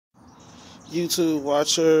YouTube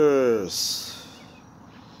watchers,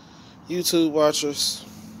 YouTube watchers,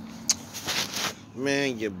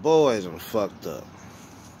 man, your boy done fucked up.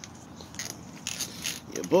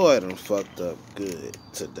 Your boy done fucked up good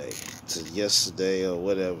today, to yesterday or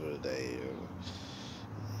whatever day, or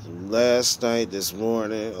last night, this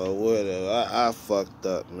morning, or whatever. I fucked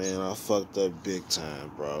up, man. I fucked up big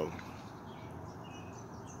time, bro.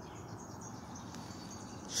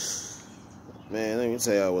 Man, let me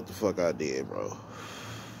tell y'all what the fuck I did, bro.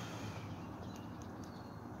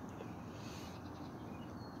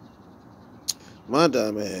 My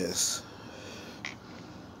dumb ass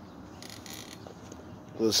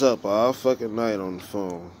was up all fucking night on the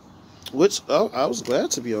phone. Which, I was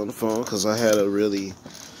glad to be on the phone because I had a really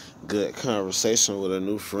good conversation with a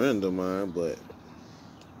new friend of mine. But,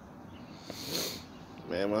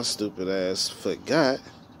 man, my stupid ass forgot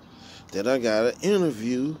that I got an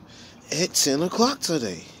interview at 10 o'clock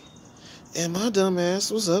today. And my dumb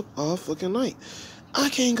ass was up all fucking night. I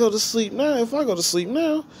can't go to sleep now. If I go to sleep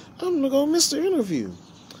now, I'm going to go miss the interview.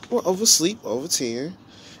 Or oversleep over 10. And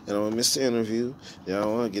I'm going to miss the interview. Then I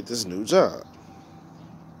want to get this new job.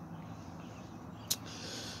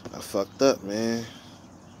 I fucked up, man.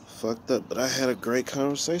 Fucked up. But I had a great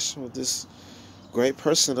conversation with this great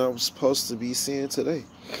person that I'm supposed to be seeing today.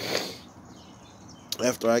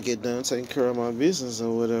 After I get done taking care of my business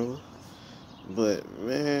or whatever. But,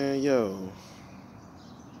 man, yo,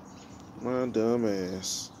 my dumb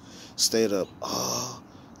ass stayed up all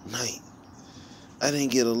night. I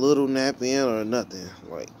didn't get a little nap in or nothing.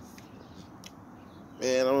 Like,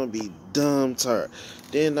 man, I'm going to be dumb tired.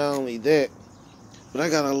 Then not only that, but I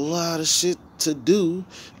got a lot of shit to do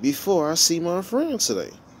before I see my friend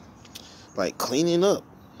today. Like cleaning up.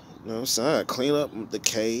 You know what I'm saying? I got to clean up the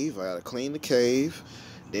cave. I got to clean the cave.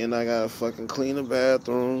 Then I got to fucking clean the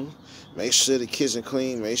bathroom. Make sure the kitchen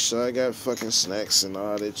clean. Make sure I got fucking snacks and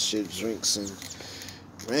all that shit, drinks. And,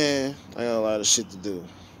 man, I got a lot of shit to do.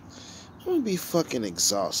 I'm going to be fucking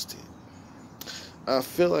exhausted. I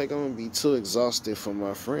feel like I'm going to be too exhausted for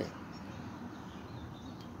my friend.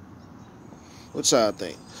 What y'all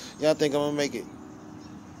think? Y'all think I'm going to make it?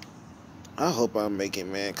 I hope I make it,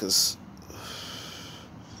 man, because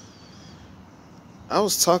I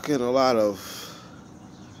was talking a lot of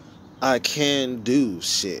I can do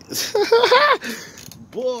shit.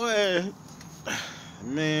 Boy,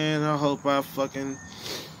 man, I hope I can,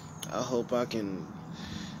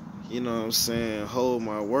 you know what I'm saying, hold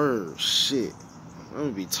my word. Shit. I'm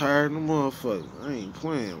gonna be tired of the motherfucker. I ain't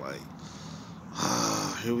playing. Like,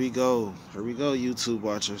 here we go, YouTube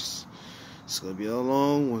watchers. It's gonna be a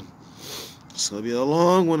long one. It's gonna be a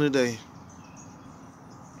long one today.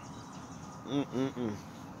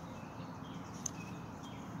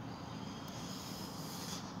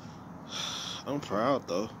 I'm proud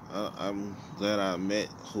though. I'm glad I met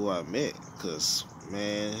who I met, cause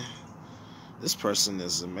man, this person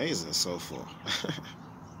is amazing so far.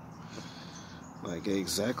 Like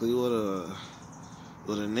exactly what a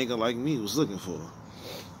nigga like me was looking for.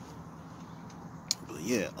 But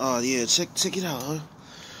yeah, check it out, huh?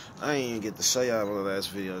 I ain't even get to show y'all my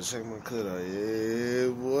last video. Check my cut out. Yeah,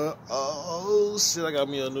 boy. Oh shit, I got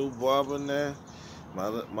me a new barber now.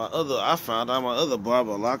 I found out my other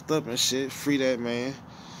barber locked up and shit. Free that man.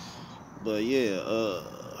 But yeah,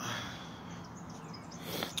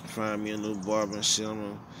 find me a new barber and shit. I'm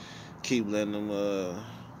gonna keep letting them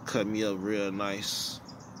cut me up real nice.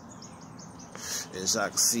 As I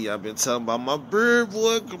can see, I've been telling about my beard,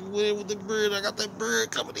 boy. Come in with the beard. I got that beard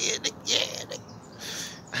coming in. Yeah.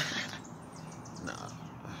 Nah.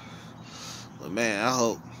 But man, I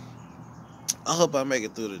hope I make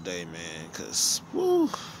it through the day, man, because, woo,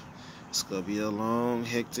 it's going to be a long,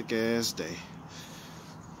 hectic-ass day.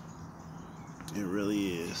 It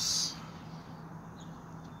really is.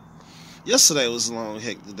 Yesterday was a long,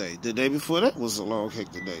 hectic day. The day before that was a long,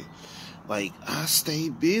 hectic day. Like, I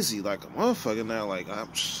stayed busy like a motherfucker now. Like,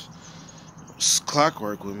 it's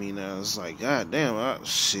clockwork with me now. It's like, goddamn,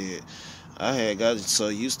 I had gotten so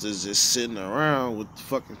used to just sitting around with the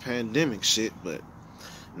fucking pandemic shit, but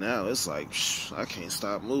now it's like, I can't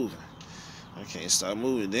stop moving.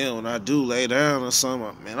 Then when I do lay down or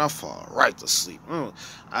something, man, I fall right to sleep.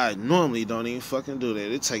 I normally don't even fucking do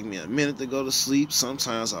that. It take me a minute to go to sleep.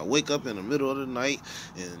 Sometimes I wake up in the middle of the night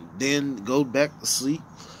and then go back to sleep.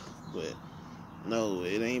 But no,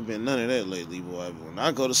 it ain't been none of that lately, boy. When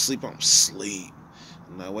I go to sleep, I'm asleep.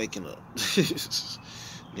 I'm not waking up.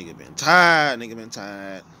 Nigga been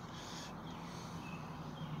tired.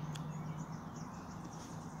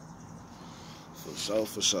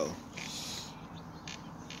 For sure.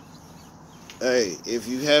 Hey, if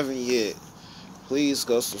you haven't yet, please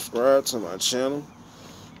go subscribe to my channel.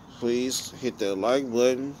 Please hit that like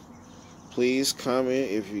button. Please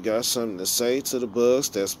comment if you got something to say to the bugs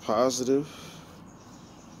that's positive.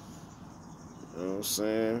 You know what I'm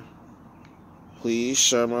saying? Please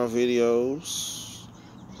share my videos.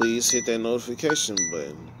 Please hit that notification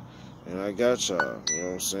button. And I got y'all. You know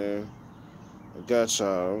what I'm saying? I got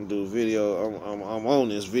y'all. I'm doing video. I'm on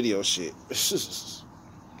this video shit.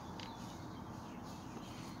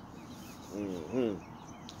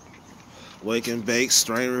 Wake and Bake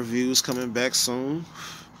strain reviews coming back soon.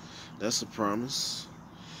 That's a promise.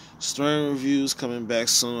 Strain reviews coming back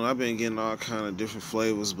soon. I've been getting all kind of different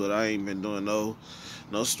flavors, but I ain't been doing no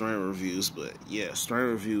strain reviews. But yeah, strain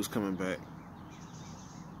reviews coming back.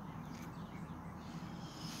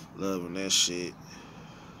 Loving that shit.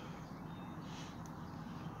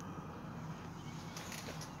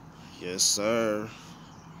 Yes, sir.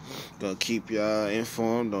 Gonna keep y'all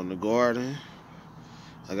informed on the garden.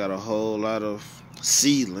 I got a whole lot of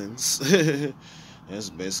seedlings. That's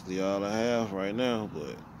basically all I have right now.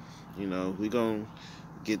 But, you know, we gonna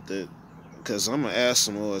get the... Because I'm gonna add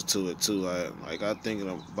some more to it, too. Like I'm thinking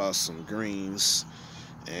about some greens.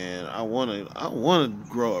 And I wanna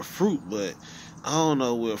grow a fruit, but I don't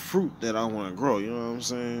know what fruit that I want to grow. You know what I'm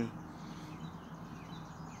saying?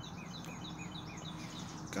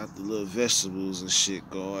 Got the little vegetables and shit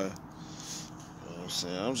going. You know what I'm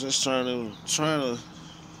saying? I'm just trying to,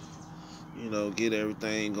 you know, get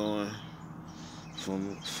everything going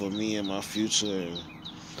for me and my future and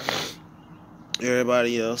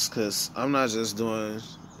everybody else. Cause I'm not just doing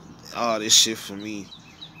all this shit for me.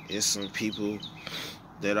 It's some people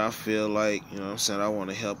that I feel like, you know what I'm saying, I want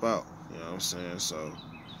to help out. You know what I'm saying? So,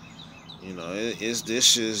 you know, this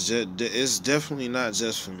shit is it's definitely not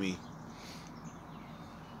just for me.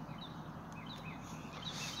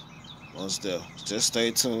 Just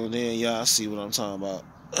stay tuned in, y'all see what I'm talking about.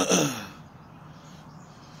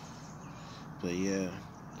 But yeah,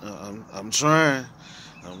 I'm trying,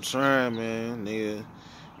 man.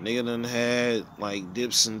 Nigga done had like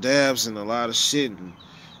dips and dabs and a lot of shit, and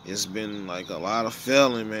it's been like a lot of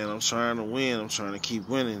failing, man. I'm trying to win. I'm trying to keep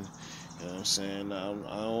winning. You know what I'm saying? I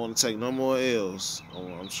don't want to take no more L's.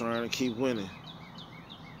 I'm trying to keep winning.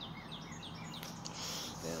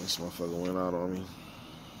 Damn, this motherfucker went out on me.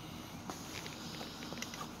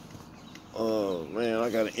 Oh man, I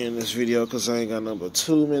gotta end this video because I ain't got number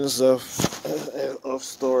 2 minutes of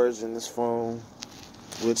storage in this phone,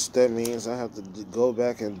 which that means I have to go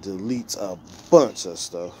back and delete a bunch of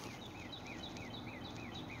stuff.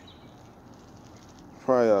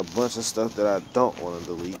 Probably a bunch of stuff that I don't want to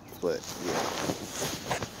delete, but yeah.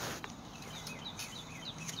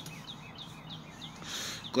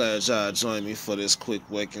 Glad y'all joined me for this quick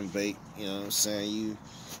wake and bake. You know what I'm saying?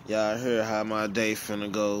 Y'all heard how my day finna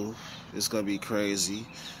go. It's gonna be crazy.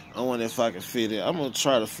 I wonder if I can fit in. I'm gonna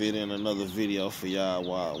try to fit in another video for y'all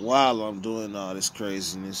while I'm doing all this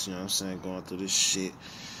craziness. You know what I'm saying? Going through this shit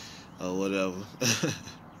or whatever.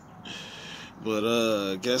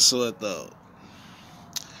 But guess what though?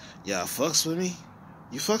 Y'all fucks with me?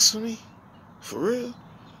 You fucks with me? For real?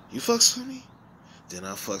 You fucks with me? Then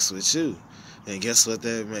I fucks with you. And guess what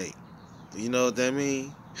that make? You know what that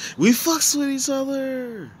mean? We fucks with each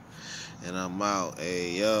other. And I'm out.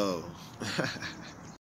 Hey, yo.